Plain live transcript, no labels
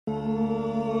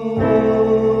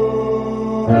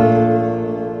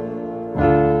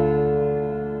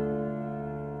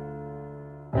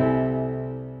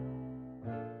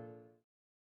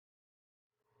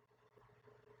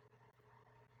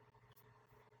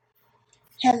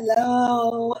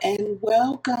Hello and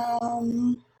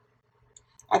welcome.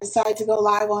 I decided to go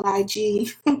live on IG.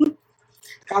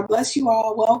 God bless you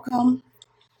all. Welcome.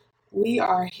 We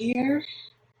are here.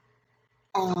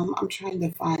 I'm trying to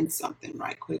find something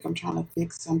right quick. I'm trying to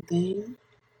fix something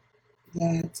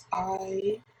that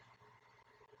I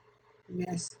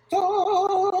messed up.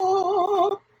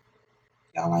 Y'all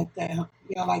like that? Huh?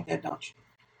 Y'all like that, don't you?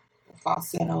 The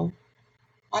falsetto.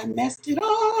 I messed it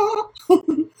up.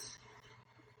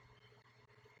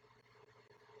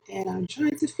 And I'm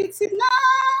trying to fix it now.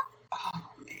 Oh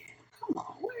man, come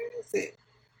on. Where is it?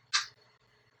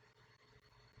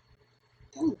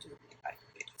 Don't do me like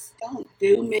this. Don't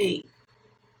do me.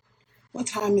 What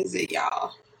time is it,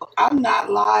 y'all? I'm not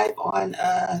live on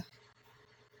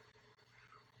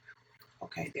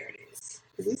okay, there it is.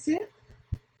 Is this it?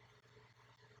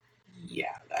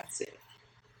 Yeah, that's it.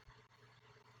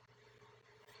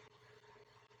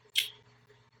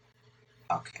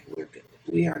 Okay, we're good.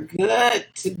 We are good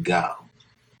to go.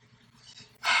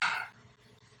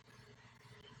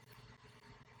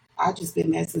 I just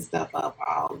been messing stuff up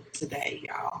all today,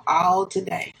 y'all. All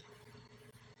today.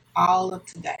 All of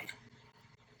today.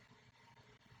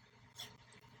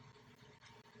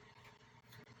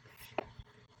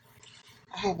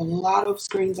 I have a lot of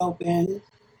screens open.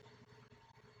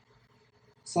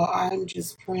 So I'm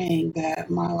just praying that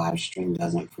my live stream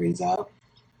doesn't freeze up.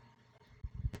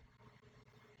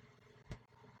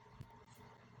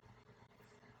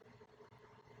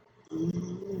 I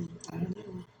don't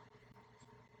know.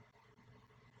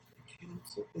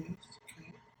 Cancel this.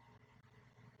 Okay.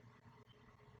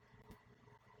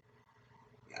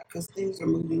 Yeah, because things are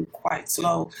moving quite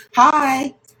slow.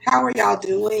 Hi, how are y'all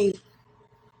doing?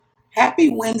 Happy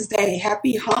Wednesday.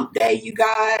 Happy hump day, you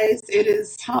guys. It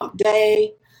is hump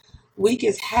day. Week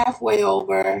is halfway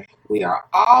over. We are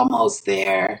almost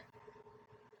there.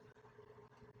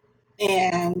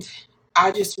 And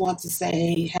I just want to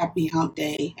say happy hump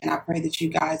day. And I pray that you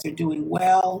guys are doing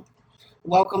well.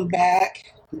 Welcome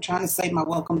back. I'm trying to save my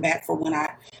welcome back for when I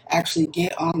actually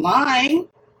get online.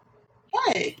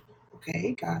 Hey,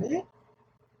 okay, got it.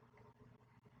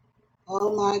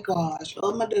 Oh my gosh.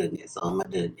 Oh my goodness. Oh my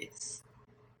goodness.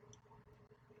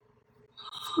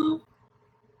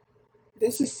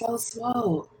 This is so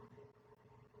slow.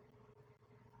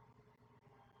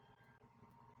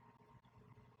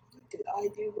 What did I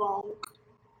do wrong?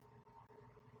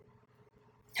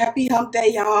 Happy hump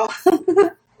day, y'all.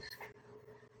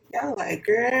 Y'all like,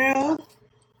 girl.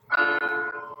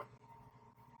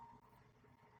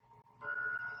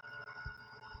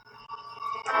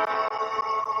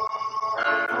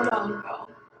 Hold on, girl.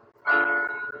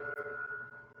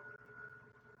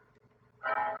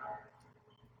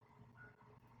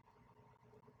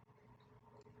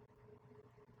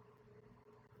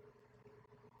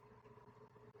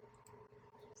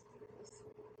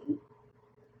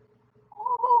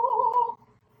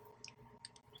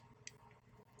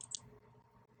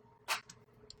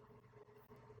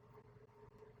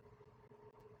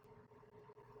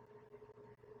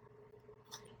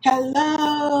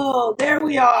 Hello. There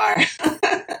we are.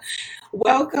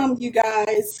 Welcome, you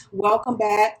guys. Welcome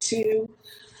back to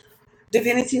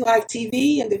Divinity Life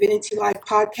TV and Divinity Life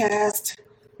Podcast,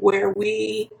 where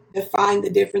we define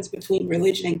the difference between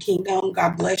religion and kingdom.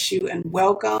 God bless you and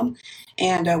welcome.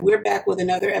 And we're back with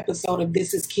another episode of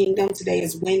This is Kingdom. Today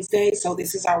is Wednesday, so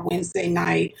this is our Wednesday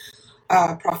night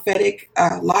live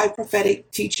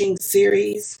prophetic teaching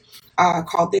series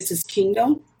called This is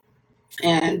Kingdom.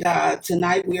 And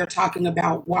tonight we are talking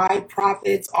about why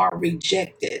prophets are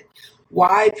rejected.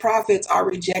 Why prophets are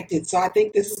rejected. So I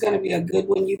think this is going to be a good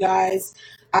one, you guys.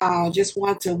 Just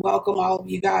want to welcome all of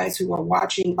you guys who are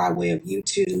watching by way of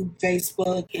YouTube,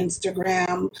 Facebook,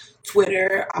 Instagram,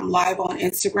 Twitter. I'm live on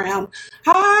Instagram.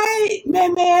 Hi,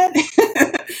 man.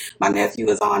 My nephew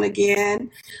is on again.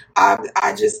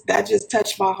 That just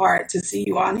touched my heart to see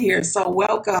you on here. So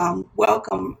welcome,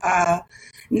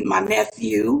 my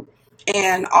nephew.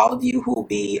 And all of you who will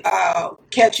be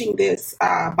catching this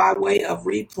by way of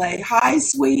replay. Hi,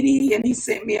 sweetie. And he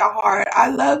sent me a heart. I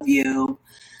love you.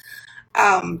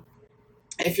 Um,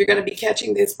 if you're going to be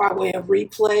catching this by way of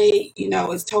replay,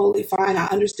 it's totally fine. I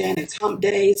understand it's hump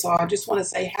day. So I just want to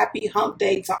say happy hump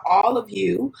day to all of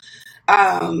you.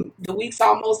 The week's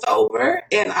almost over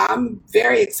and I'm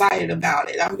very excited about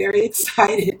it. I'm very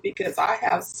excited because I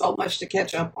have so much to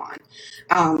catch up on.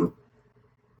 Um,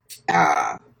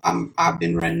 I've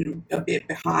been running a bit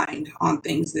behind on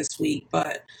things this week,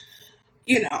 but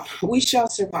we shall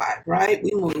survive, right?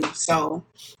 We move. So,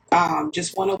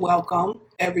 just want to welcome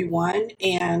everyone,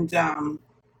 and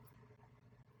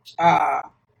uh,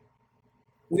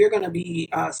 we're going to be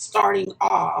starting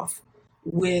off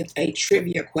with a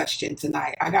trivia question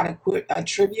tonight. I got a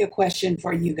trivia question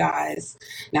for you guys.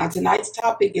 Now, tonight's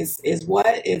topic is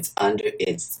what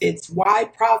it's why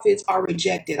prophets are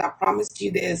rejected. I promised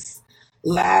you this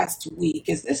last week.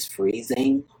 Is this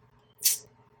freezing?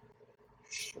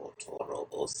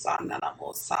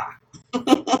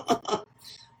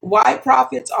 Why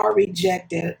prophets are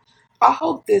rejected. I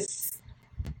hope this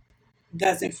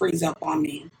doesn't freeze up on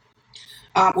me.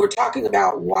 We're talking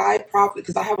about why prophets,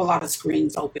 because I have a lot of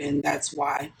screens open, that's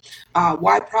why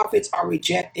prophets are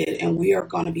rejected. And we are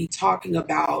going to be talking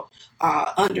about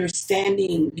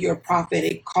understanding your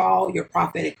prophetic call, your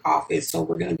prophetic office. So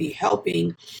we're going to be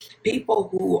helping people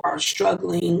who are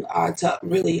struggling to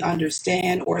really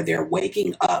understand, or they're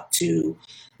waking up to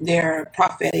their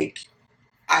prophetic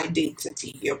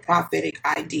identity, your prophetic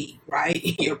ID,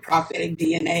 right? Your prophetic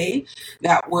DNA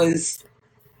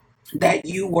that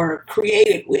you were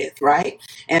created with, right?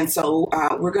 And so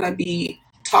we're going to be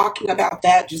talking about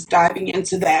that, just diving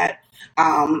into that.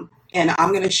 And I'm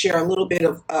going to share a little bit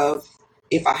of,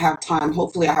 if I have time,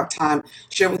 hopefully I have time,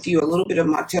 share with you a little bit of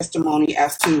my testimony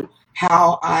as to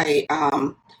how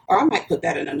or I might put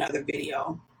that in another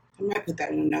video.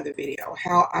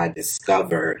 How I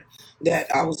discovered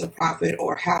that I was a prophet,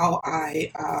 or how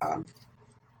I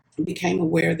became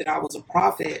aware that I was a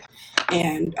prophet,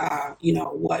 and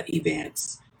what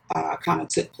events kind of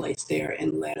took place there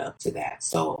and led up to that.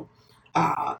 So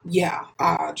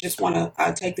just want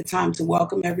to take the time to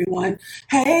welcome everyone.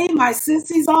 Hey, my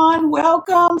sissy's on.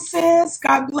 Welcome, sis.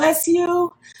 God bless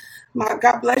you.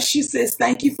 God bless you, sis.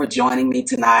 Thank you for joining me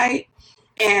tonight.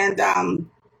 And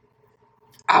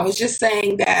I was just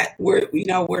saying that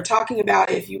we're talking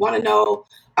about, if you want to know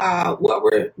what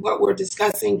we're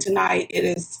discussing tonight, it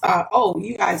is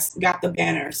you guys got the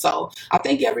banner. So I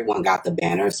think everyone got the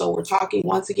banner. So we're talking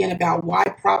once again about why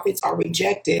prophets are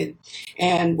rejected,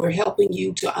 and we're helping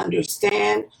you to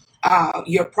understand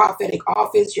your prophetic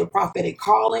office, your prophetic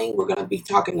calling. We're going to be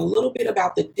talking a little bit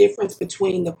about the difference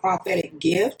between the prophetic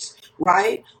gift,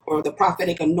 right, or the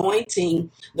prophetic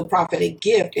anointing, the prophetic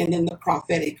gift, and then the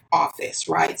prophetic office,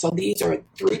 right? So these are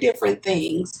three different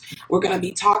things. We're going to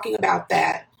be talking about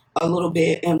that a little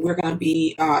bit, and we're going to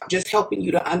be just helping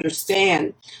you to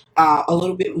understand a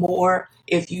little bit more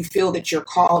if you feel that you're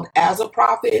called as a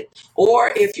prophet,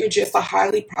 or if you're just a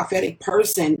highly prophetic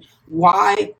person,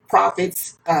 why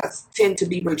prophets tend to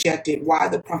be rejected, why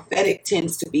the prophetic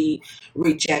tends to be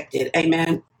rejected.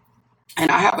 Amen. And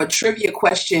I have a trivia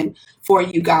question for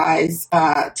you guys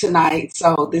tonight.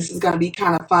 So this is going to be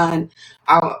kind of fun.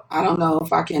 I don't know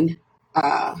if I can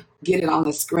get it on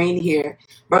the screen here.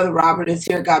 Brother Robert is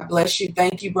here. God bless you.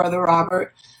 Thank you, Brother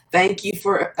Robert. Thank you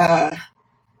for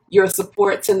your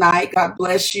support tonight. God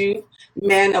bless you,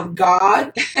 man of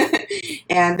God.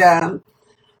 And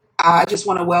I just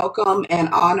want to welcome and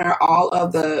honor all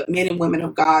of the men and women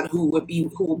of God who will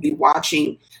be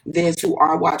watching this, who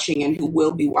are watching, and who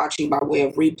will be watching by way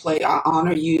of replay. I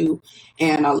honor you,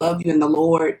 and I love you in the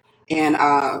Lord. And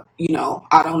I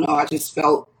don't know, I just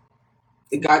felt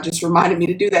God just reminded me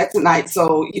to do that tonight.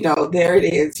 So there it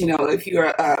is. If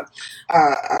you're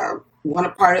one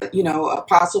a part of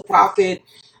apostle, prophet,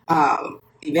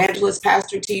 evangelist,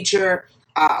 pastor, teacher,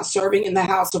 serving in the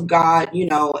house of God,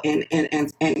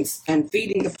 and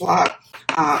feeding the flock.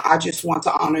 I just want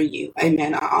to honor you.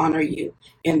 Amen. I honor you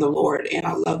in the Lord, and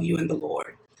I love you in the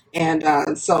Lord.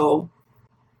 And so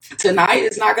tonight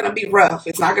is not going to be rough.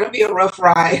 It's not going to be a rough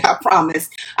ride. I promise.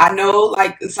 I know,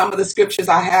 like, some of the scriptures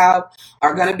I have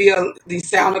are going to be the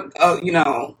sound of,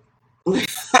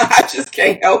 I just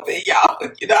can't help it, y'all.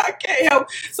 I can't help.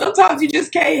 Sometimes you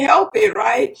just can't help it,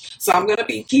 right? So I'm going to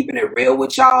be keeping it real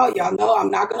with y'all. Y'all know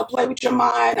I'm not going to play with your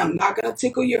mind. I'm not going to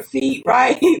tickle your feet,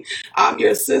 right? I'm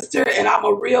your sister, and I'm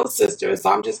a real sister.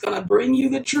 So I'm just going to bring you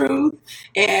the truth,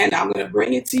 and I'm going to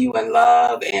bring it to you in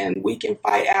love, and we can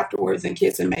fight afterwards and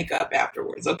kiss and make up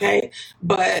afterwards, okay?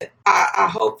 But I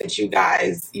hope that you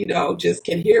guys, just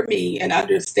can hear me and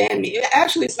understand me.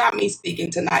 Actually, it's not me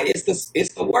speaking tonight.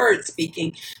 It's the word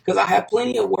speaking, because I have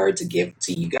plenty of word to give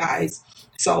to you guys.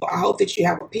 So I hope that you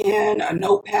have a pen, a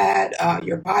notepad,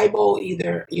 your Bible,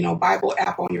 either, Bible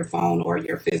app on your phone, or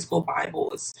your physical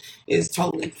Bible is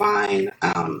totally fine.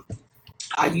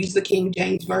 I use the King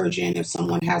James Version. If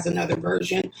someone has another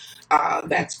version,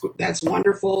 that's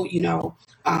wonderful,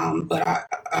 but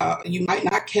you might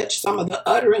not catch some of the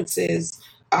utterances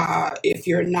if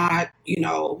you're not,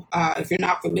 if you're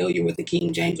not familiar with the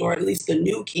King James, or at least the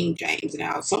New King James.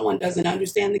 Now, if someone doesn't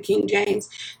understand the King James,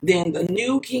 then the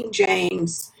New King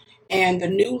James and the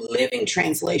New Living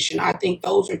Translation, I think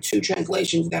those are two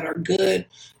translations that are good,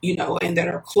 and that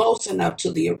are close enough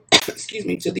to the, excuse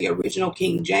me, to the original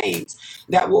King James,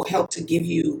 that will help to give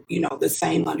you, the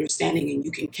same understanding, and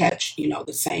you can catch,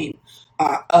 the same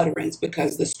utterance,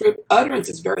 because the script utterance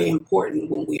is very important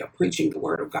when we are preaching the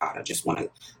word of God. I just want to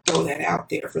throw that out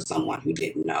there for someone who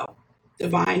didn't know.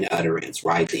 Divine utterance,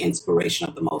 right? The inspiration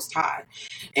of the Most High.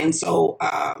 And so,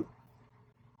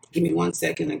 give me 1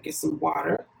 second and get some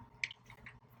water.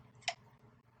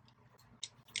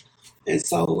 And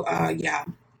so, yeah,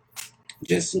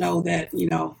 just know that,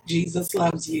 Jesus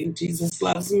loves you. Jesus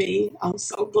loves me. I'm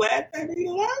so glad that he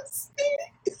loves me.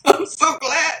 I'm so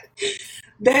glad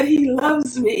that he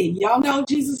loves me. Y'all know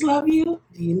Jesus love you?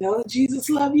 Do you know that Jesus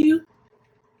love you?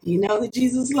 Do you know that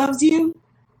Jesus loves you?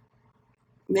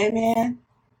 Man.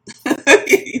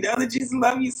 You know that Jesus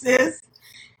love you, sis?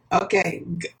 Okay.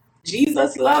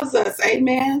 Jesus loves us.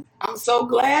 Amen. I'm so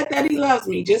glad that he loves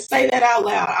me. Just say that out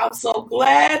loud. I'm so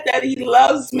glad that he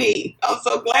loves me. I'm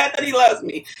so glad that he loves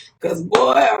me. Because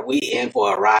boy, are we in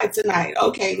for a ride tonight.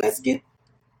 Okay, let's get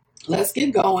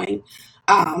going.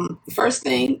 First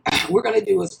thing we're going to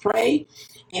do is pray.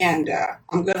 And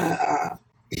I'm going to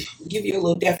give you a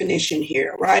little definition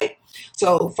here, right?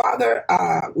 So, Father,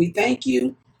 we thank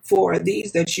you for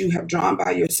these that you have drawn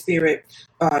by your Spirit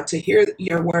to hear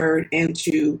your word and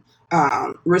to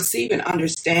receive an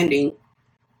understanding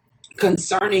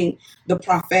concerning the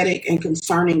prophetic and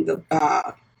concerning the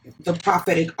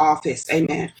prophetic office.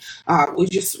 Amen. We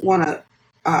just want to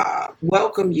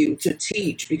welcome you to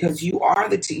teach, because you are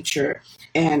the teacher,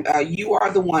 and you are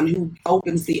the one who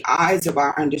opens the eyes of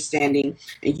our understanding,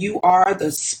 and you are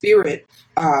the spirit,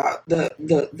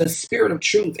 the spirit of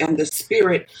truth and the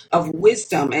spirit of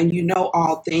wisdom, and you know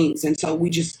all things. And so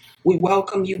we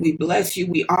welcome you, we bless you,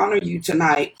 we honor you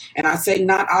tonight. And I say,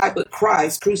 not I, but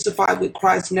Christ, crucified with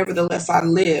Christ, nevertheless I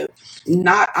live.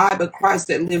 Not I, but Christ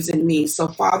that lives in me. So,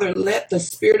 Father, let the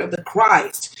spirit of the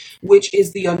Christ, which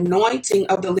is the anointing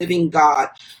of the living God,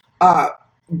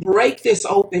 break this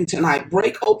open tonight.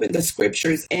 Break open the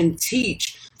scriptures and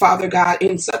teach, Father God,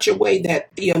 in such a way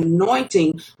that the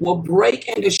anointing will break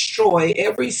and destroy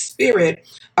every spirit,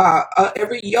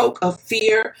 every yoke of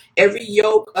fear, every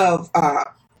yoke of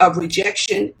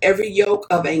rejection, every yoke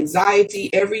of anxiety,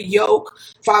 every yoke,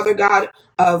 Father God,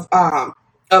 of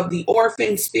the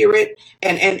orphan spirit,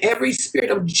 and every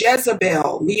spirit of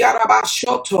Jezebel,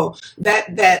 Miyarabashoto,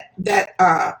 that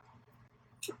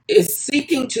is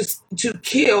seeking to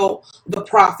kill the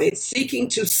prophets, seeking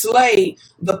to slay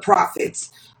the prophets.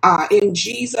 In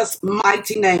Jesus'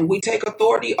 mighty name, we take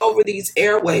authority over these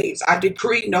airwaves. I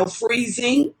decree no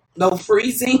freezing, no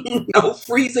freezing, no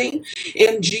freezing.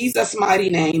 In Jesus' mighty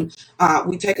name,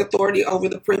 we take authority over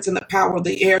the prince and the power of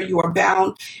the air. You are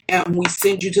bound, and we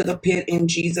send you to the pit in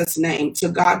Jesus' name. To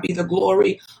God be the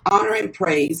glory, honor, and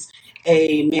praise.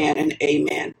 Amen and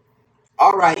amen.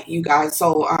 All right, you guys.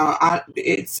 So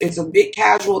it's a bit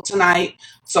casual tonight.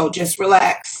 So just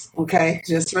relax, okay?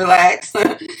 Just relax,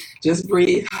 just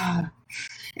breathe,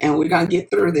 and we're gonna get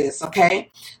through this,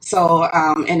 okay? So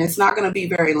and it's not gonna be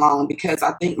very long, because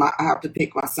I think I have to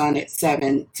pick my son at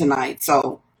 7 tonight.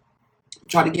 So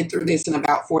try to get through this in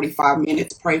about 45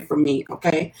 minutes. Pray for me,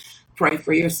 okay? Pray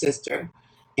for your sister,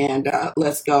 and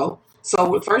let's go.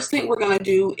 So the first thing we're gonna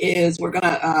do is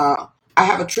I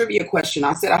have a trivia question.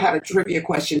 I said I had a trivia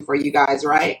question for you guys,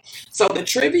 right? So the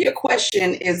trivia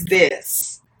question is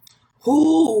this: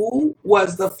 who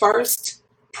was the first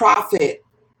prophet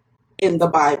in the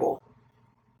Bible?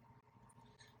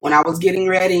 When I was getting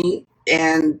ready,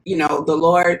 and the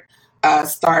Lord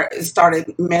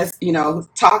started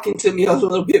talking to me a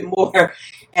little bit more,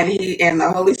 and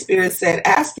the Holy Spirit said,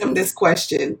 ask him this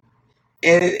question.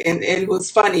 And it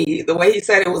was funny. The way he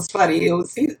said it was funny.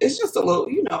 It's just a little,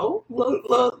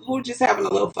 we're just having a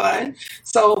little fun.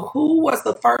 So who was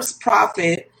the first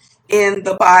prophet in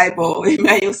the Bible?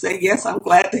 Emmanuel said, yes, I'm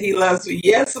glad that he loves me.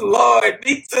 Yes, Lord,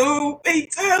 me too, me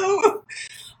too.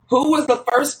 Who was the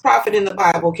first prophet in the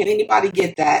Bible? Can anybody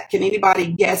get that? Can anybody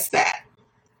guess that?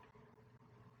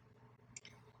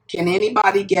 Can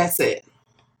anybody guess it?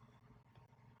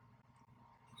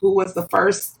 Who was the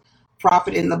first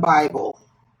prophet in the Bible?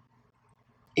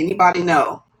 Anybody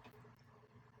know?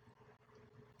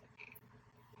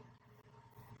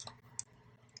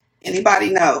 Anybody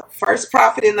know? First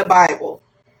prophet in the Bible.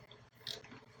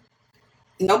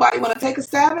 Nobody want to take a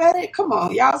stab at it? Come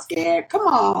on, y'all scared? Come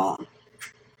on.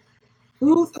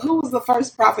 Who was the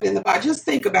first prophet in the Bible? Just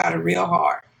think about it real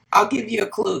hard. I'll give you a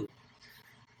clue.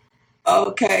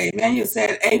 Okay, Manuel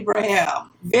said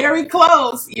Abraham. Very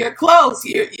close. You're close.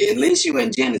 You're at least you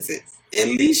in Genesis. At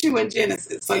least you in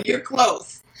Genesis. So you're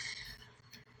close.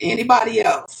 Anybody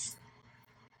else?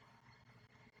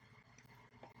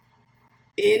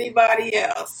 Anybody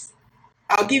else?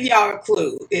 I'll give y'all a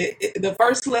clue. The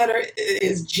first letter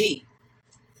is G.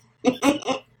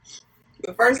 The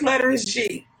first letter is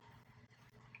G.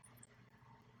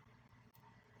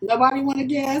 Nobody want to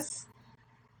guess?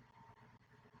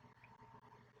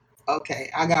 Okay,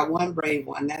 I got one brave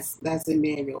one. That's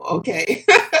Emmanuel. Okay.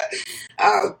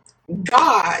 uh,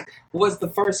 God was the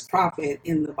first prophet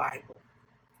in the Bible.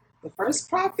 The first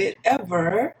prophet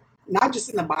ever, not just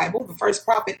in the Bible, the first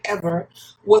prophet ever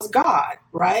was God,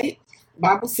 right? The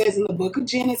Bible says in the book of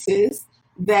Genesis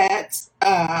that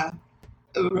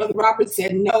Brother Robert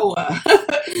said Noah.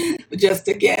 Just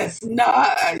a guess.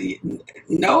 Noah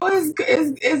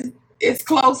is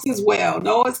close as well.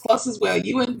 Noah's close as well.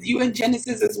 You in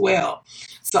Genesis as well.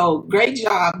 So great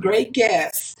job, great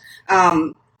guess.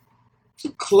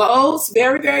 Close,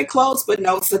 very, very close, but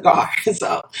no cigar.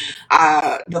 So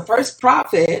the first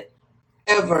prophet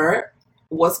ever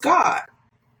was God.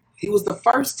 He was the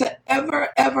first to ever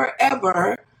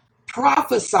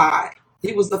prophesy.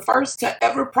 He was the first to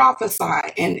ever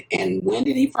prophesy. And when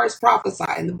did he first prophesy?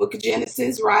 In the book of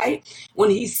Genesis, right? When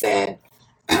he said,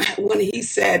 when he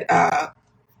said,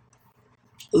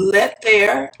 let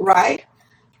there, right?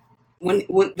 When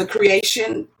the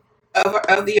creation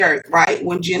of the earth, right?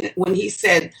 When he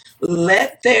said,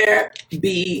 let there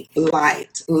be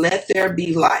light, let there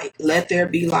be light, let there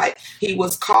be light. He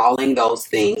was calling those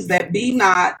things that be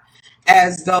not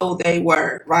as though they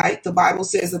were, right? The Bible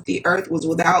says that the earth was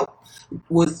without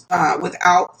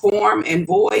form and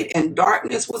void, and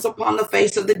darkness was upon the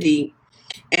face of the deep,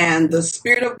 and the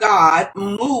Spirit of God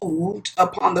moved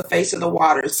upon the face of the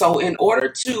water. So in order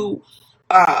to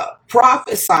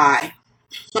prophesy,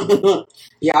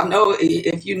 y'all know,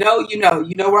 if you know, you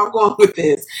know where I'm going with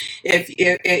this. If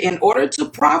in order to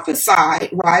prophesy,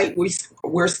 right,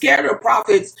 we're scared of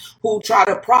prophets who try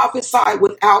to prophesy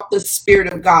without the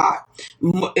Spirit of God.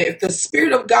 If the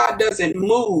Spirit of God doesn't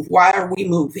move, why are we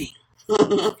moving?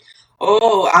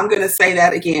 Oh, I'm going to say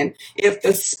that again. If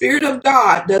the Spirit of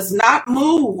God does not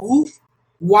move,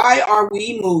 why are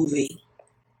we moving?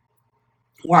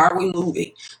 Why are we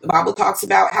moving? The Bible talks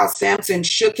about how Samson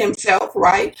shook himself,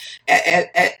 right?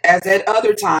 As at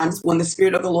other times when the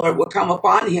Spirit of the Lord would come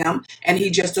upon him, and he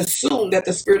just assumed that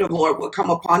the Spirit of the Lord would come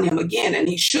upon him again. And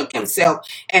he shook himself,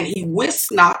 and he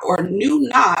wist not or knew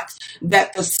not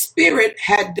that the Spirit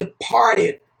had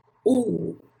departed.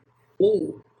 Ooh,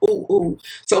 ooh. Ooh, ooh.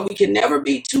 So we can never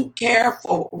be too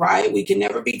careful, right? We can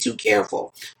never be too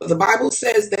careful. But the Bible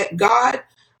says that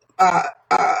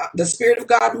the Spirit of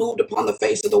God moved upon the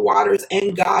face of the waters,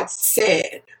 and God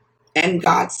said, and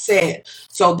God said.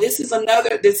 So this is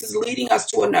leading us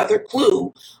to another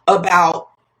clue about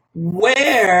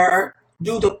where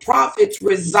do the prophets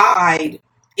reside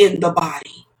in the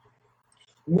body?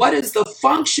 What is the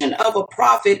function of a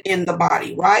prophet in the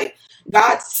body, right?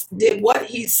 God did what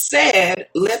he said,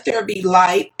 let there be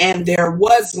light, and there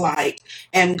was light,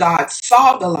 and God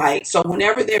saw the light. So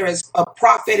whenever there is a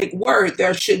prophetic word,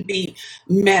 there should be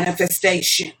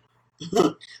manifestation,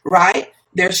 right?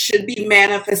 There should be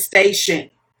manifestation.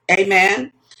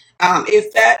 Amen.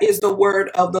 If that is the word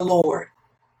of the Lord.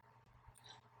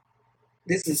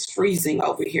 This is freezing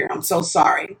over here. I'm so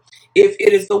sorry. If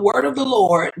it is the word of the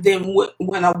Lord, then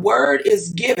when a word is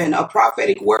given, a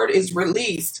prophetic word is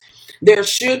released, there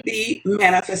should be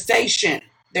manifestation.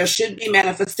 There should be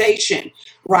manifestation,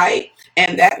 right?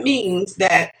 And that means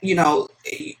that,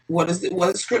 what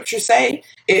does scripture say?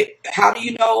 How do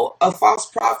you know a false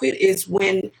prophet is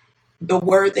when the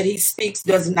word that he speaks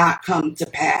does not come to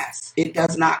pass. It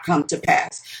does not come to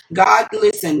pass. God's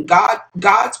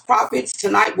prophets,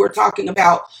 tonight we're talking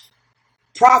about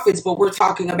prophets, but we're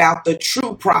talking about the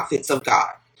true prophets of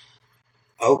God.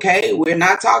 Okay? We're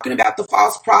not talking about the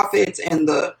false prophets and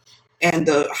the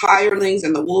hirelings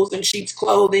and the wolves in sheep's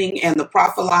clothing and the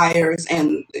propheliers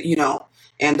and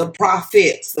and the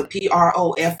prophets, the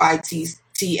profits.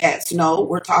 No,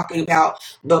 we're talking about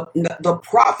the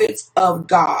prophets of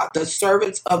God, the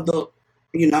servants of the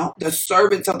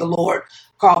servants of the Lord,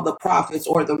 called the prophets,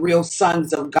 or the real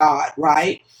sons of God,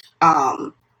 right?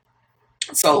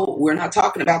 So we're not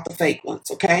talking about the fake ones,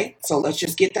 okay? So let's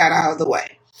just get that out of the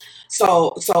way.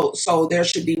 So there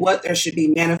should be what? There should be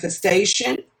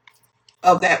manifestation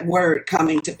of that word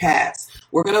coming to pass.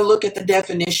 We're going to look at the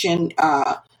definition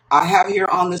I have here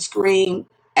on the screen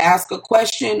ask a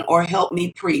question or help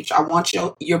me preach. I want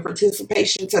your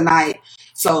participation tonight.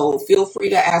 So feel free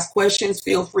to ask questions.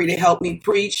 Feel free to help me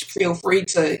preach. Feel free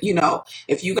to,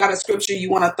 if you got a scripture you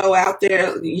want to throw out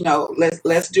there,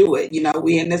 let's do it.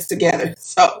 We in this together.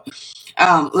 So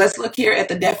let's look here at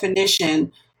the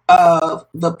definition of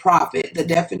the prophet, the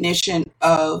definition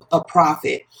of a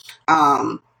prophet.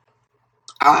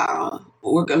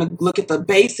 We're going to look at the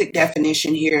basic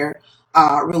definition here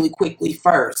really quickly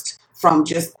first from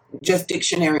just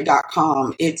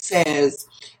dictionary.com. It says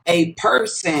a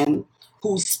person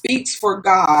who speaks for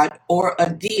God or a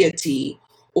deity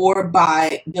or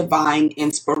by divine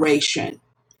inspiration.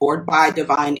 So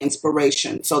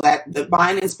that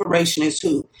divine inspiration is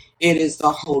who? It is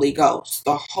the Holy Ghost,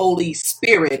 the Holy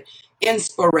Spirit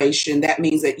inspiration. That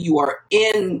means that you are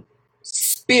in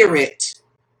spirit,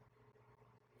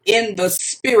 in the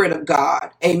Spirit of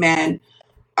God. Amen.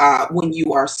 When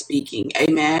you are speaking.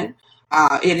 Amen.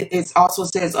 It also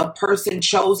says a person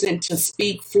chosen to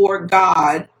speak for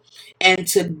God and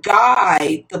to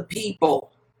guide the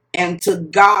people.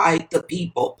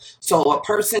 So a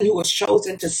person who was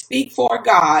chosen to speak for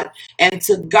God and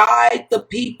to guide the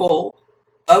people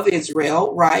of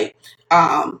Israel, right?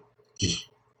 And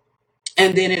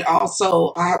then it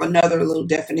also, I have another little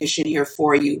definition here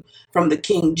for you from the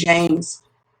King James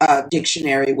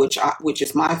dictionary, which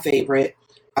is my favorite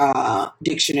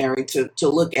dictionary to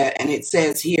look at. And it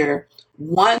says here,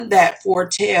 one that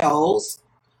foretells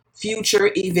future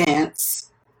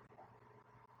events.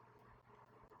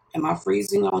 Am I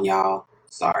freezing on y'all?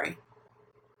 Sorry.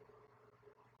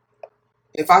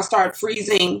 If I start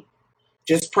freezing,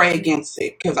 just pray against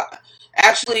it, because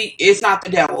actually it's not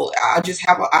the devil.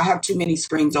 I have too many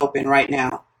screens open right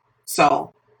now.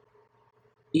 So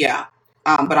yeah.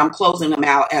 But I'm closing them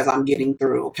out as I'm getting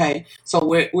through. Okay. So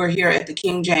we're here at the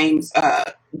King James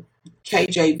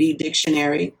KJV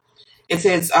dictionary. It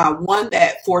says one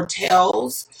that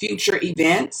foretells future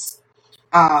events,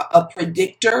 a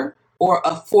predictor or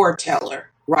a foreteller,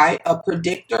 right? A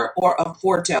predictor or a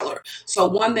foreteller. So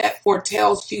one that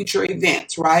foretells future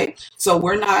events, right? So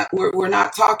we're not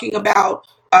talking about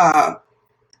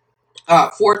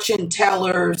fortune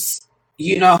tellers,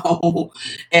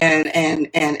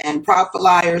 and prophet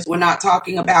liars. We're not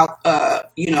talking about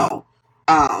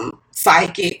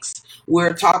psychics.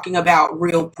 We're talking about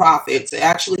real prophets.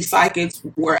 Actually, psychics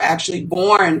were actually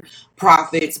born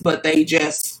prophets, but they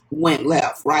just went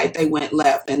left, right? They went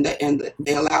left, and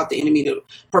they allowed the enemy to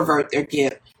pervert their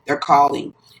gift, their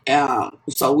calling.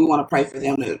 So we want to pray for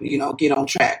them to, get on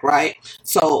track, right?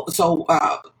 So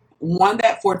one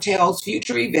that foretells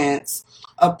future events,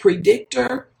 a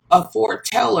predictor, a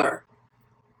foreteller,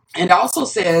 and also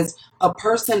says a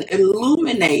person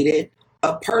illuminated.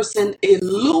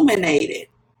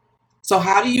 So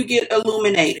how do you get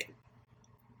illuminated?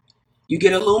 You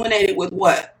get illuminated with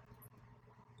what?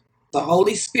 The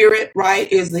Holy Spirit,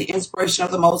 right, is the inspiration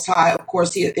of the Most High. Of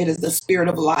course, it is the spirit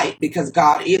of light, because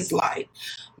God is light.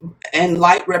 And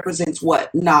light represents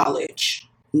what? Knowledge,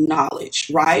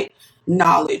 right?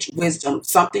 Knowledge, wisdom,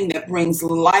 something that brings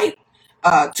light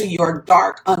to your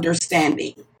dark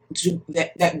understanding.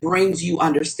 That brings you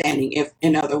understanding, if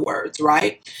in other words,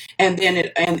 right? And then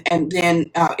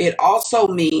it also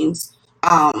means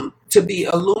to be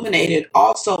illuminated.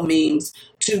 Also means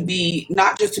to be,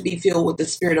 not just to be filled with the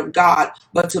Spirit of God,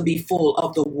 but to be full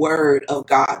of the Word of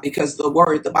God, because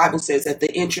the Bible says, at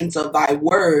the entrance of Thy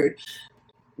Word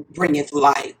bringeth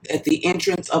light. At the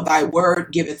entrance of Thy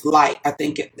Word giveth light. I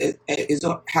think it is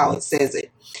how it says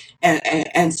it.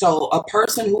 And so a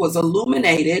person who was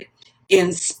illuminated,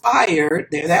 inspired,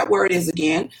 there that word is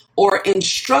again, or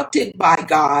instructed by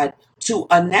God to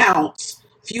announce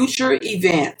future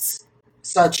events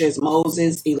such as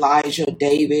Moses, Elijah,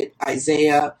 David,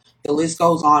 Isaiah, the list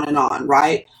goes on and on,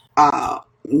 right?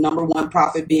 Number one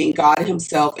prophet being God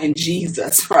himself and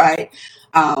Jesus, right?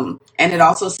 And it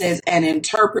also says an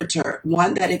interpreter,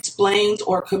 one that explains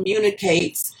or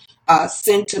communicates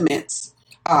sentiments,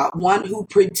 one who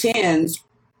pretends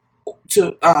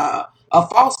to, a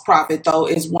false prophet, though,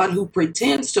 is one who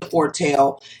pretends to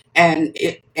foretell and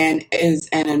is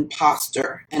an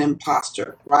imposter,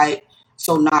 right?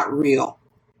 So not real.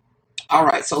 All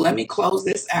right, so let me close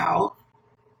this out.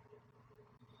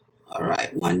 All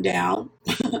right, one down.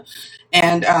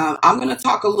 And I'm going to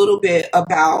talk a little bit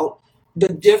about the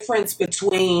difference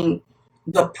between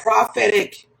the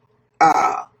prophetic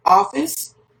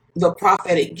office, the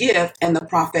prophetic gift, and the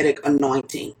prophetic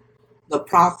anointing. The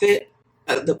prophetic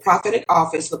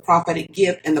office, the prophetic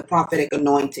gift, and the prophetic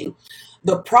anointing.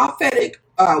 The prophetic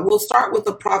we'll start with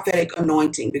the prophetic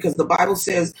anointing, because the Bible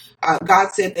says,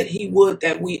 God said that he would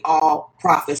that we all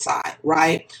prophesy,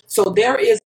 right? So there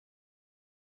is,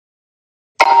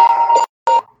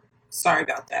 sorry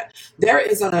about that. There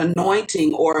is an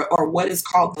anointing, or what is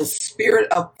called the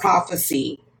spirit of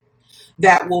prophecy,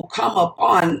 that will come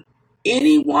upon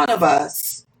any one of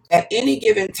us at any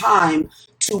given time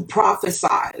to prophesy.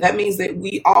 That means that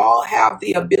we all have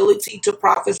the ability to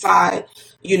prophesy.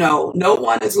 No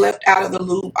one is left out of the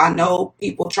loop. I know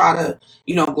people try to,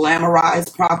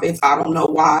 glamorize prophets. I don't know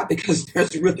why, because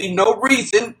there's really no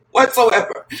reason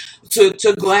whatsoever to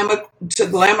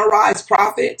glamorize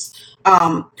prophets.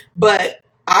 But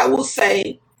I will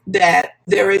say that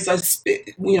there is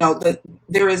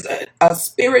there is a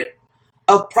spirit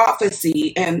of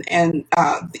prophecy, and an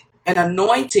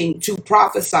anointing to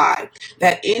prophesy,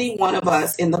 that any one of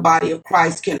us in the body of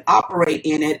Christ can operate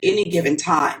in at any given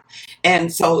time.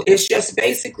 And so it's just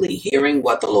basically hearing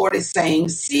what the Lord is saying,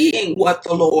 seeing what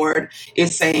the Lord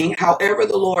is saying, however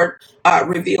the Lord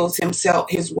reveals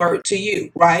his word to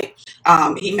you, right?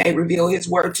 He may reveal his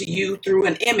word to you through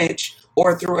an image,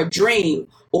 or through a dream,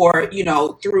 or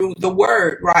through the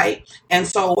word, right? And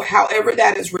so however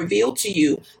that is revealed to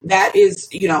you, that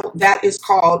is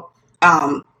called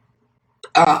um,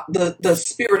 the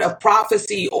spirit of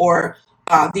prophecy, or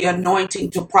the anointing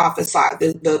to prophesy.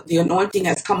 The anointing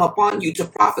has come upon you to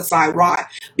prophesy. Why?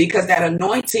 Because that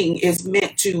anointing is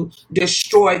meant to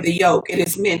destroy the yoke. It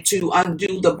is meant to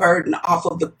undo the burden off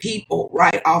of the people,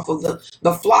 right? Off of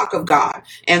the flock of God.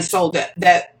 And so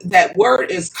that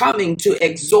word is coming to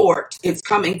exhort, it's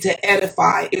coming to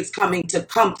edify, it's coming to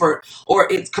comfort, or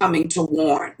it's coming to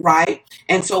warn, right?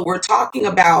 And so we're talking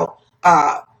about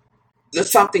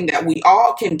something that we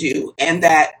all can do, and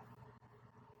that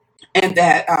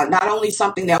not only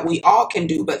something that we all can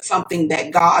do, but something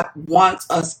that God wants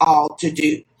us all to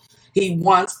do. He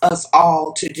wants us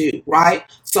all to do, right?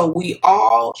 So we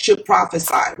all should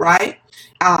prophesy, right?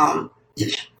 Um,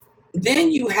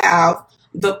 then you have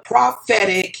the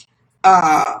prophetic,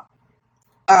 uh,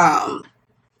 um,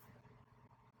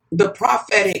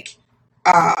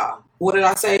 what did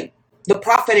I say? The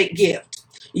prophetic gift.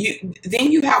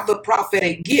 Then you have the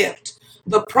prophetic gift.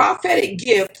 The prophetic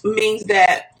gift means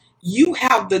that you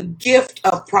have the gift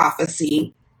of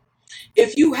prophecy.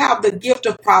 If you have the gift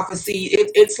of prophecy,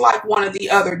 it's like one of the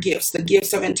other gifts, the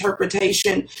gifts of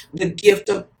interpretation, the gift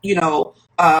of,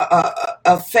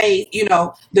 of faith,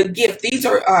 the gift. These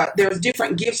are, there's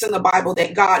different gifts in the Bible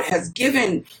that God has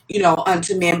given,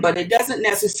 unto men, but it doesn't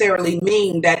necessarily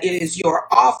mean that it is your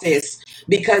office,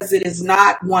 because it is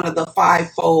not one of the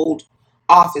fivefold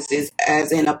offices,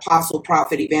 as in apostle,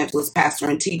 prophet, evangelist, pastor,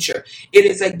 and teacher. It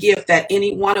is a gift that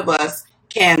any one of us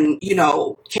can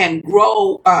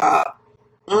grow,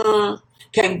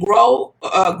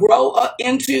 grow up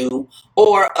into,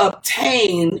 or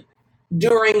obtain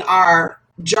during our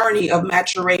journey of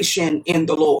maturation in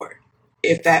the Lord.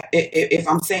 If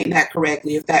I'm saying that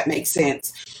correctly, if that makes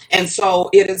sense. And so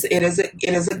it is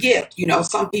a gift.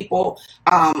 Some people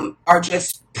are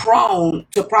just prone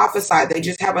to prophesy. They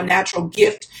just have a natural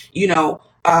gift,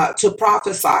 to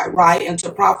prophesy, right, and to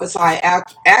prophesy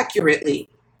accurately.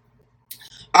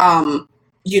 um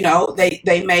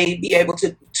they may be able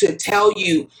to tell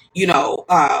you,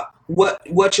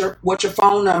 what your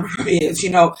phone number is,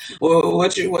 or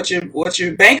what's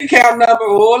your bank account number.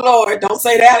 Oh Lord, don't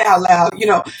say that out loud.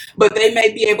 But they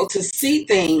may be able to see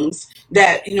things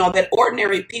that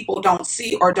ordinary people don't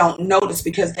see or don't notice,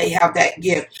 because they have that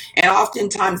gift. And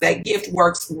oftentimes that gift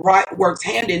works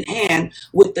hand in hand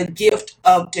with the gift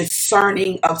of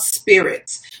discerning of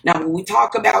spirits. Now, when we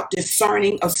talk about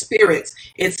discerning of spirits,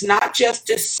 it's not just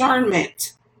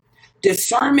discernment.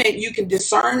 Discernment, you can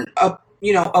discern a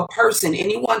person.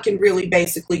 Anyone can really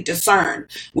basically discern.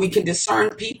 We can discern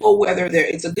people, whether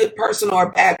it's a good person or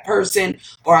a bad person,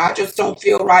 or I just don't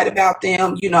feel right about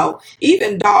them.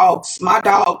 Even dogs, my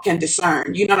dog can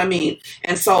discern, you know what I mean?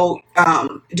 And so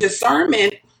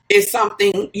discernment is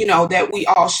something, that we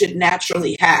all should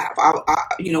naturally have.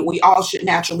 We all should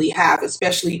naturally have,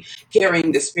 especially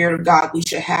carrying the Spirit of God. We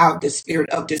should have the spirit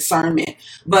of discernment.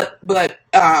 But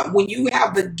when you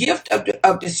have the gift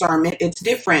of discernment, it's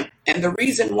different. And the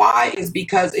reason why is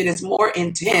because it is more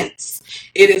intense.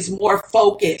 It is more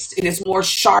focused. It is more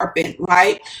sharpened,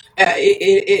 right?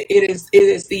 It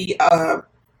is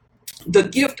the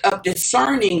gift of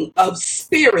discerning of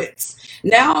spirits.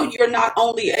 Now you're not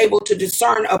only able to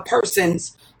discern a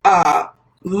person's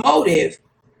motive,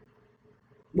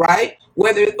 right?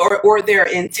 Whether or their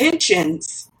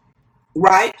intentions,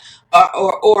 right?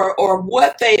 Or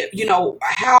what they,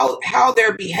 how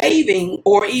they're behaving,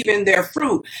 or even their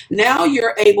fruit. Now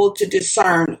you're able to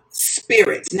discern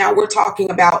spirits. Now we're talking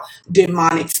about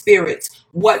demonic spirits.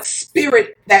 What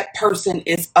spirit that person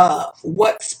is of?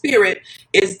 What spirit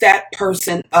is that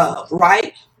person of?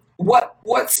 Right?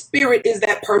 What spirit is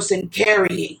that person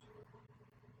carrying?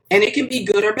 And it can be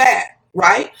good or bad,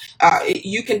 right?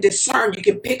 You can discern, you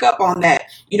can pick up on that.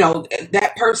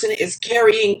 That person is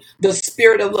carrying the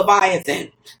spirit of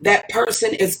Leviathan. That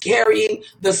person is carrying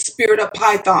the spirit of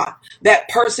Python. That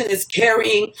person is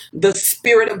carrying the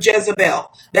spirit of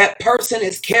Jezebel. That person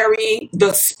is carrying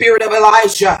the spirit of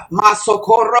Elijah.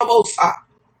 Masokorobosa.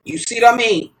 You see what I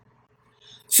mean?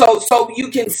 So you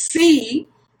can see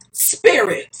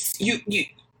spirits. And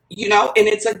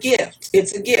it's a gift.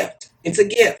 It's a gift. It's a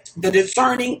gift. The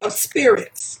discerning of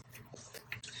spirits.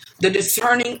 The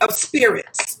discerning of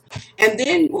spirits. And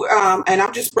then, and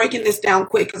I'm just breaking this down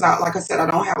quick because, like I said, I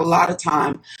don't have a lot of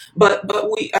time. But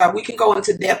we can go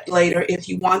into depth later if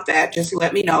you want that. Just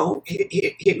let me know.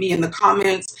 Hit me in the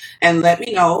comments and let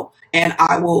me know, and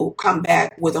I will come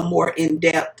back with a more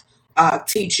in-depth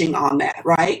teaching on that.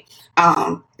 Right.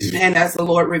 And as the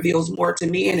Lord reveals more to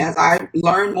me, and as I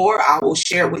learn more, I will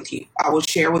share with you. I will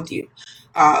share with you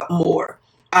more.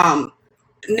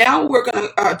 Now we're going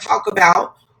to talk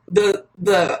about the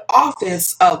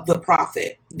office of the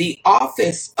prophet. The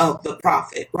office of the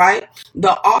prophet, right?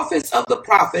 The office of the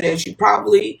prophet, as you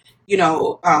probably,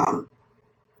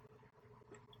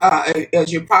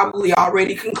 as you're probably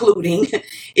already concluding,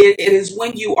 it is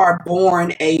when you are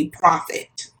born a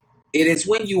prophet. It is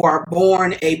when you are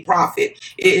born a prophet.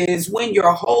 It is when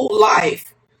your whole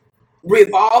life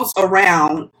revolves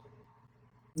around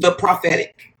the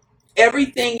prophetic.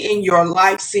 Everything in your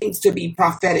life seems to be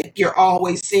prophetic. You're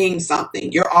always seeing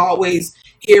something. You're always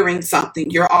hearing something.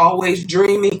 You're always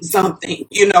dreaming something,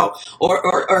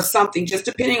 or something, just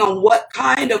depending on what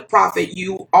kind of prophet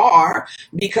you are,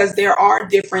 because there are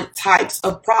different types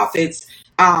of prophets.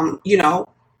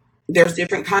 There's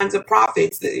different kinds of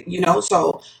prophets,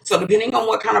 so depending on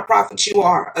what kind of prophet you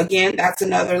are, again, that's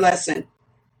another lesson.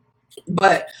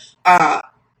 But,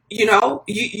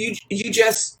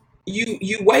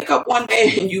 you wake up one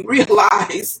day and you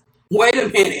realize, wait a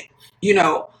minute,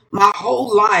 my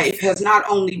whole life has not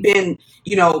only been,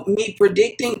 me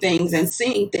predicting things and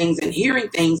seeing things and hearing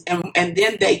things, and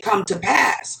then they come to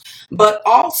pass, but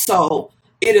also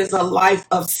it is a life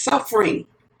of suffering.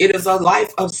 It is a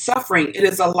life of suffering. It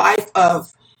is a life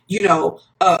of,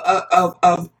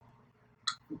 of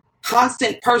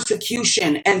constant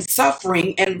persecution and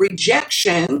suffering and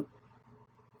rejection,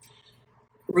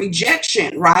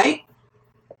 right?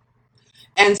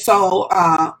 And so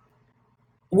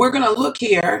we're going to look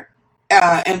here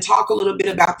and talk a little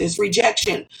bit about this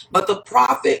rejection. But the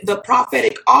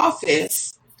prophetic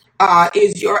office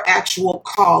is your actual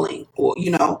calling, or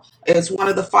it's one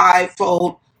of the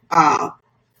fivefold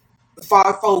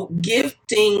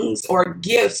giftings or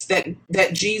gifts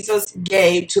that Jesus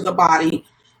gave to the body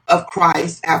of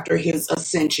Christ after his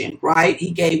ascension, right?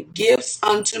 He gave gifts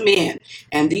unto men.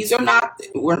 And these are not,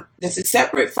 this is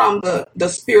separate from the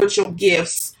spiritual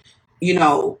gifts,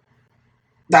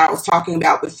 that I was talking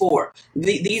about before.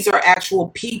 These are actual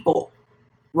people,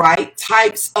 right?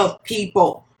 Types of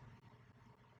people.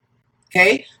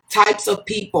 Okay? Types of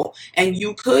people. And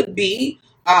you could be,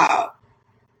 a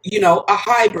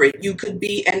hybrid. You could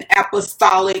be an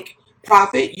apostolic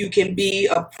prophet. You can be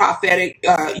a prophetic,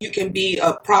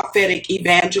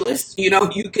 evangelist.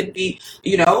 You could be,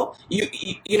 you know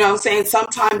what I'm saying?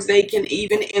 Sometimes they can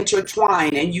even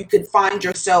intertwine, and you could find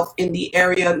yourself in the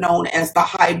area known as the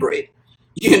hybrid,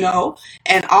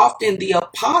 and often the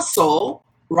apostle,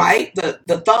 right?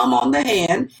 The thumb on the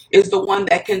hand is the one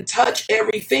that can touch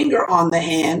every finger on the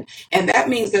hand. And that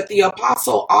means that the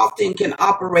apostle often can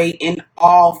operate in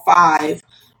all five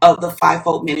of the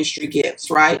fivefold ministry gifts,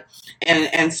 right?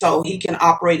 And so he can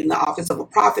operate in the office of a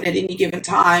prophet at any given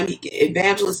time,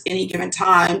 evangelist any given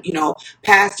time,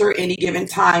 pastor any given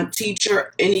time,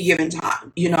 teacher any given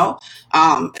time,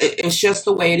 it's just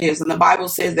the way it is. And the Bible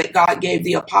says that God gave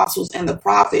the apostles and the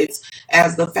prophets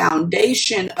as the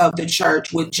foundation of the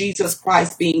church, with Jesus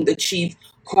Christ being the chief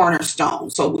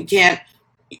cornerstone. So we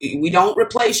don't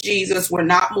replace Jesus. We're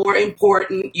not more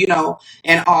important,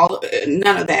 and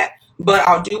none of that. But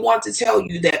I do want to tell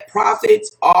you that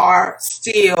prophets are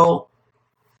still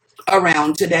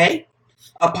around today.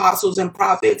 Apostles and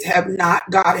prophets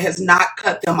God has not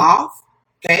cut them off.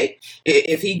 Okay.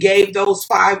 If he gave those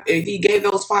five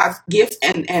gifts,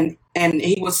 and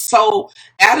he was so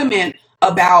adamant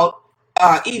about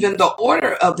even the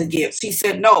order of the gifts, he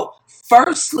said, no,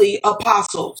 firstly,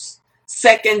 apostles,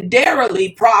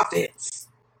 secondarily prophets,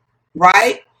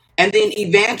 right? And then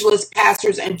evangelists,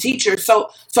 pastors, and teachers.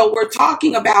 So we're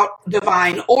talking about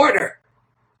divine order.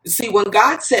 See, when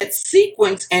God sets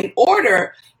sequence and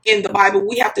order in the Bible,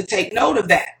 we have to take note of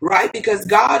that, right? Because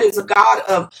God is a God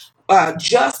of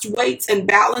just weights and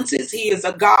balances. He is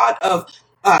a God of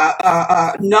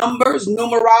numbers,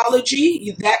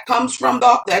 numerology. That comes from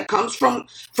God.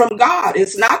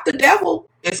 It's not the devil.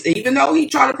 It's, even though he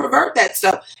tried to pervert that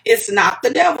stuff, it's not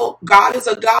the devil. God is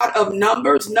a God of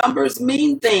numbers. Numbers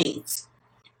mean things.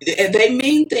 They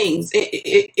mean things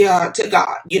to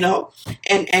God,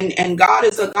 and God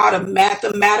is a God of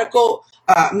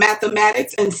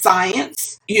mathematics and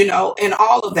science, and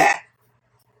all of that.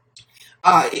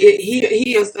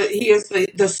 He is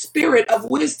the spirit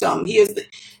of wisdom. He is the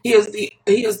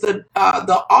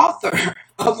author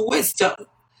of wisdom,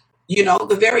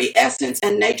 the very essence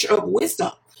and nature of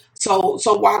wisdom. So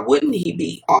why wouldn't he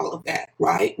be all of that,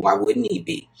 right? Why wouldn't he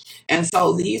be? And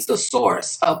so he's the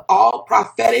source of all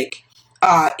prophetic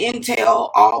intel,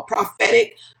 all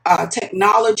prophetic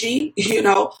technology,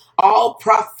 all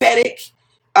prophetic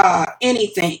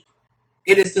anything.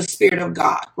 It is the Spirit of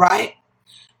God, right?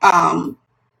 Um,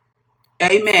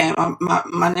 Amen.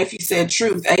 My nephew said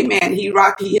truth. Amen.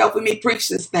 He helping me preach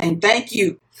this thing. Thank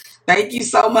you. Thank you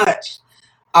so much.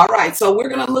 All right, so we're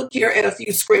going to look here at a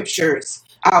few scriptures.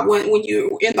 When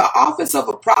you're in the office of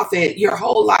a prophet, your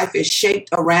whole life is shaped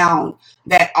around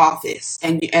that office.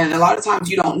 And a lot of times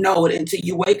you don't know it until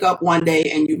you wake up one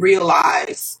day and you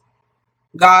realize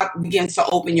God begins to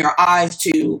open your eyes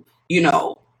to,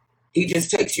 he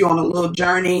just takes you on a little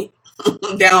journey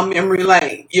down memory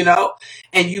lane,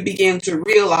 and you begin to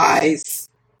realize,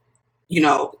 you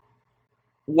know,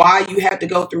 why you had to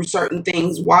go through certain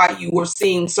things, why you were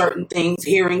seeing certain things,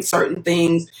 hearing certain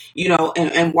things,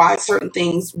 and why certain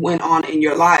things went on in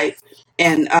your life.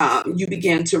 And you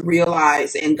begin to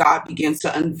realize, and God begins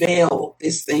to unveil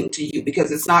this thing to you,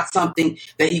 because it's not something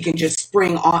that he can just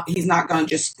spring on. He's not going to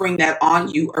just spring that on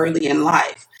you early in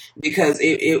life, because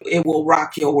it will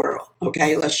rock your world.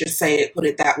 Okay, let's just say it, put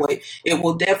it that way. It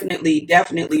will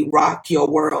definitely rock your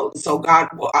world. So God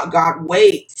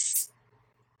waits,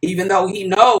 even though he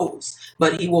knows,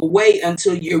 but he will wait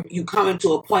until you come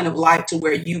into a point of life to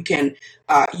where you can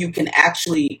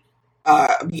actually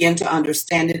begin to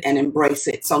understand it and embrace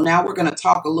it. So now we're going to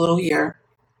talk a little here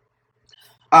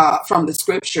from the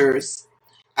scriptures,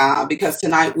 because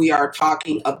tonight we are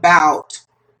talking about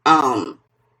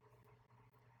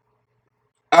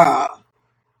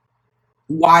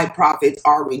why prophets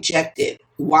are rejected.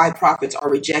 Why prophets are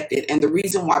rejected, and the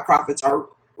reason why prophets are,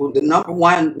 well, the number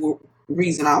one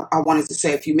reason I wanted to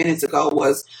say a few minutes ago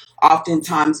was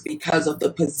oftentimes because of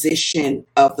the position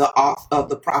of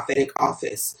the prophetic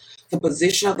office. The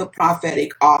position of the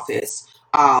prophetic office,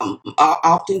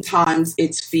 oftentimes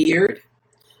it's feared,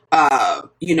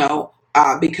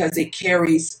 because it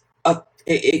carries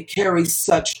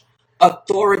such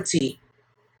authority,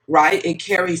 right? It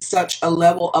carries such a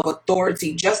level of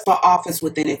authority, just the office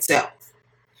within itself.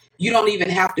 You don't even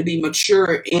have to be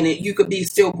mature in it. You could be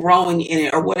still growing in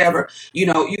it or whatever.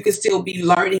 You could still be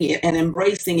learning it and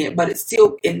embracing it, but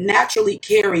it naturally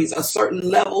carries a certain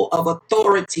level of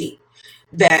authority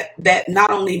that not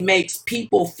only makes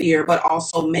people fear, but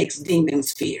also makes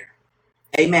demons fear.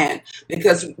 Amen.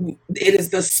 Because it is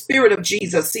the spirit of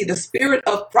Jesus. See, the spirit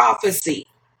of prophecy,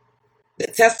 the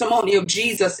testimony of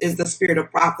Jesus is the spirit of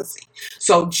prophecy.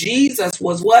 So Jesus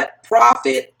was what?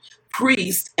 Prophet,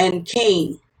 priest, and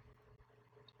king.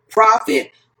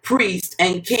 Prophet, priest,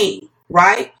 and king,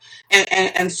 right?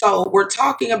 And so we're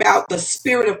talking about the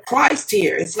spirit of Christ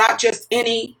here. It's not just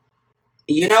any,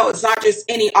 it's not just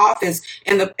any office.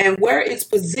 And where its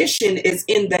position is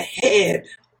in the head,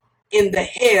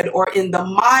 or in the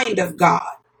mind of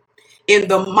God, in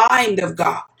the mind of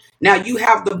God. Now you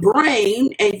have the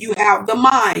brain and you have the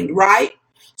mind, right?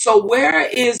 So where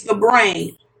is the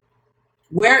brain?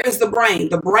 Where is the brain?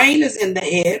 The brain is in the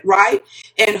head, right?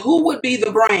 And who would be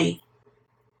the brain?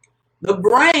 The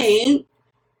brain,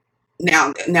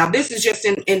 now this is just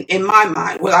in my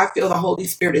mind, what I feel the Holy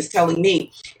Spirit is telling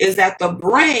me is that the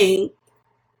brain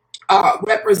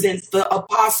represents the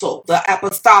apostle, the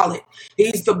apostolic.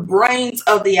 He's the brains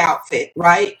of the outfit,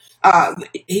 right?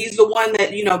 He's the one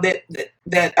that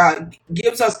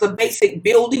gives us the basic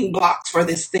building blocks for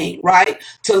this thing, right?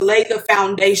 To lay the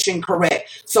foundation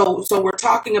correct. So we're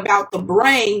talking about the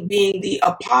brain being the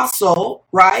apostle,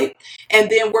 right? And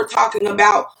then we're talking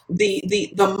about the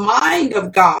mind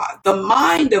of God, the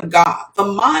mind of God, the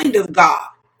mind of God,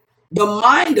 the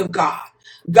mind of God.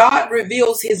 God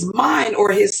reveals his mind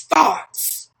or his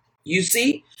thoughts, you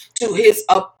see, to his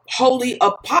holy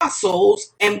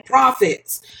apostles and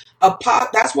prophets.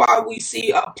 That's why we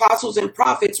see apostles and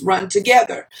prophets run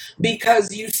together,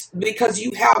 because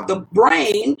you have the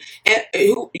brain, and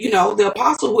the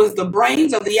apostle, who is the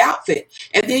brains of the outfit,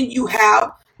 and then you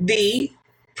have the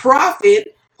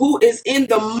prophet, who is in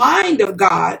the mind of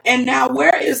God. And now,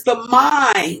 where is the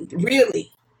mind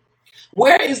really?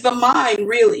 Where is the mind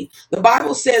really? The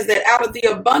Bible says that out of the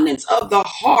abundance of the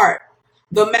heart,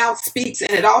 the mouth speaks.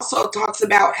 And it also talks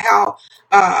about how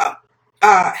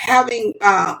having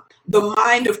the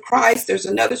mind of Christ. There's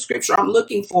another scripture I'm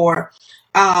looking for,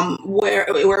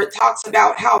 where it talks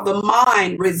about how the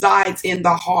mind resides in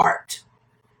the heart.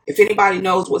 If anybody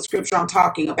knows what scripture I'm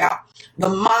talking about, the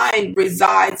mind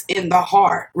resides in the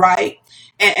heart, right?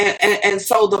 And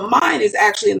so the mind is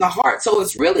actually in the heart. So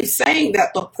it's really saying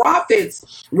that the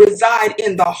prophets reside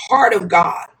in the heart of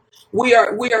God. We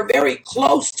are very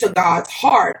close to God's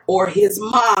heart, or his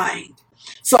mind.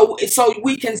 So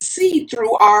we can see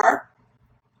through our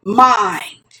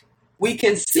mind. We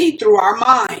can see through our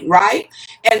mind, right?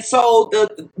 And so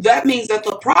that means that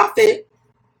the prophet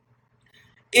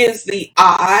is the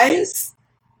eyes.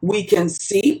 We can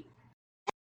see.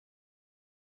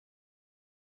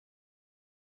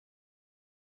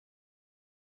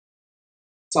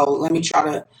 So let me try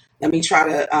to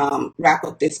wrap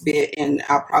up this bit, and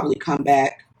I'll probably come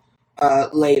back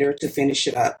later to finish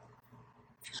it up.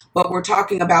 But we're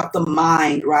talking about the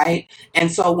mind, right?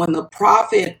 And so when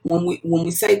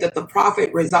we say that the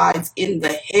prophet resides in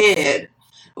the head,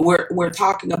 we're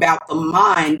talking about the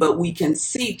mind, but we can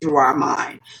see through our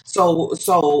mind. So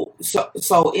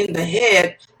in the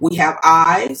head, we have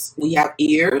eyes, we have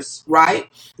ears, right?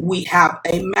 We have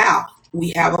a mouth.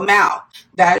 We have a mouth.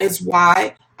 That is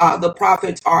why the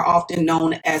prophets are often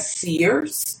known as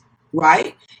seers,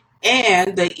 right?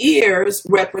 And the ears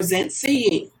represent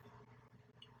seeing.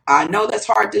 I know that's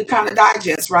hard to kind of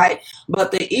digest, right?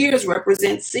 But the ears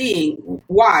represent seeing.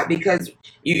 Why? Because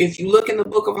if you look in the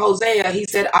book of Hosea, he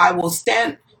said, I will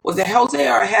stand. Was it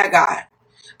Hosea or Haggai?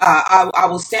 I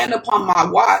will stand upon my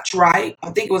watch, right?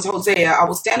 I think it was Hosea. I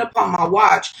will stand upon my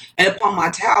watch and upon my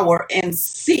tower and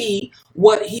see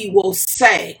what he will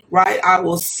say, right? I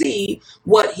will see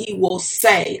what he will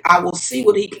say. I will see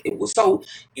what he. So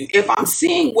if I'm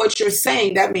seeing what you're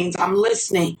saying, that means I'm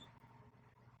listening.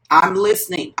 I'm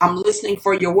listening. I'm listening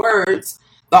for your words,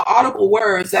 the audible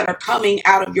words that are coming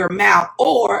out of your mouth,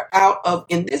 or out of,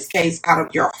 in this case, out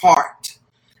of your heart.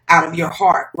 Out of your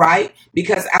heart, right?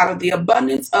 Because out of the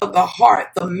abundance of the heart,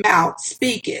 the mouth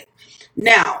speaketh.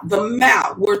 Now, the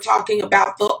mouth, we're talking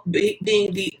about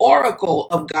being the oracle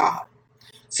of God.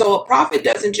 So a prophet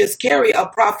doesn't just carry a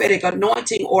prophetic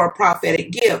anointing or a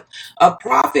prophetic gift. A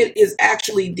prophet is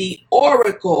actually the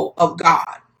oracle of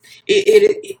God.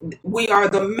 We are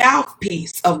the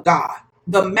mouthpiece of God.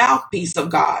 The mouthpiece of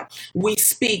God. We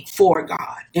speak for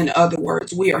God. In other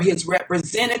words, we are his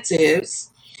representatives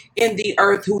in the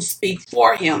earth who speak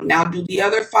for him. Now, do the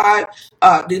other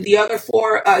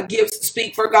four gifts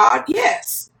speak for God?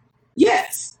 Yes.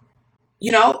 Yes.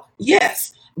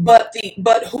 Yes. But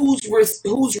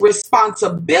whose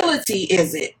responsibility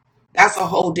is it? That's a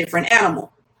whole different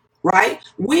animal, right?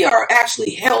 We are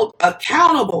actually held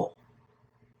accountable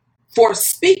for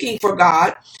speaking for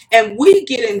God, and we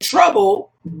get in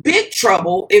trouble, big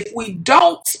trouble, if we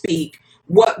don't speak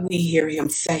what we hear him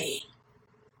saying.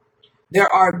 There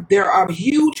are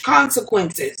huge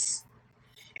consequences,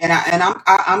 and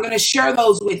I'm going to share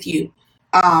those with you.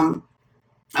 I'm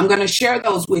going to share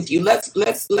those with you. Let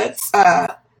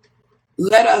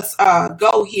us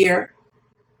go here.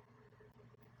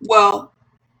 Well,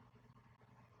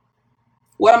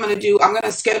 what I'm going to do, I'm going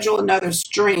to schedule another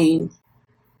stream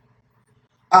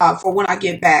for when I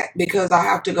get back, because I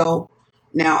have to go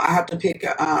now. I have to pick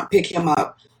him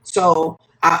up. So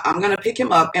I'm going to pick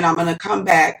him up, and I'm going to come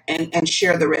back and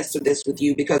share the rest of this with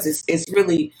you, because it's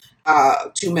really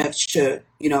too much to,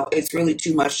 it's really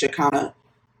too much to kind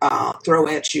of throw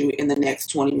at you in the next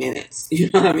 20 minutes. You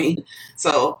know what I mean?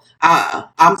 So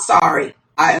I'm sorry.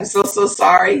 I am so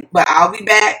sorry, but I'll be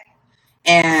back.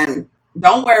 And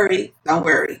don't worry. I'll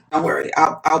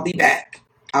be back.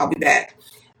 I'll be back.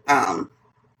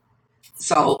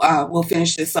 So we'll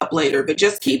finish this up later, but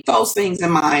just keep those things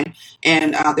in mind.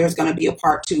 And there's going to be a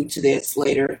part 2 to this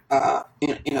later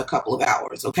in a couple of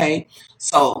hours. Okay.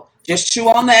 So just chew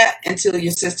on that until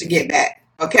your sister get back.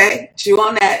 Okay. Chew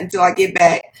on that until I get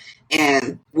back,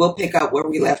 and we'll pick up where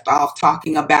we left off,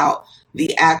 talking about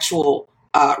the actual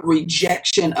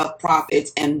rejection of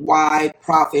prophets and why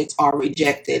prophets are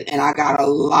rejected. And I got a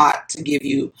lot to give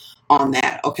you on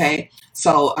that. Okay.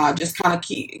 So just kind of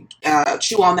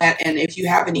chew on that. And if you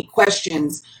have any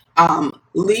questions,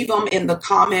 Leave them in the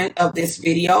comment of this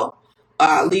video.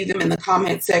 Leave them in the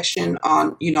comment section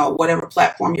on, whatever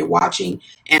platform you're watching,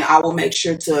 and I will make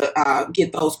sure to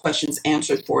get those questions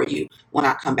answered for you when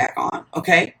I come back on.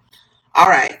 Okay. All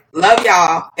right. Love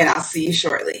y'all, and I'll see you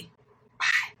shortly.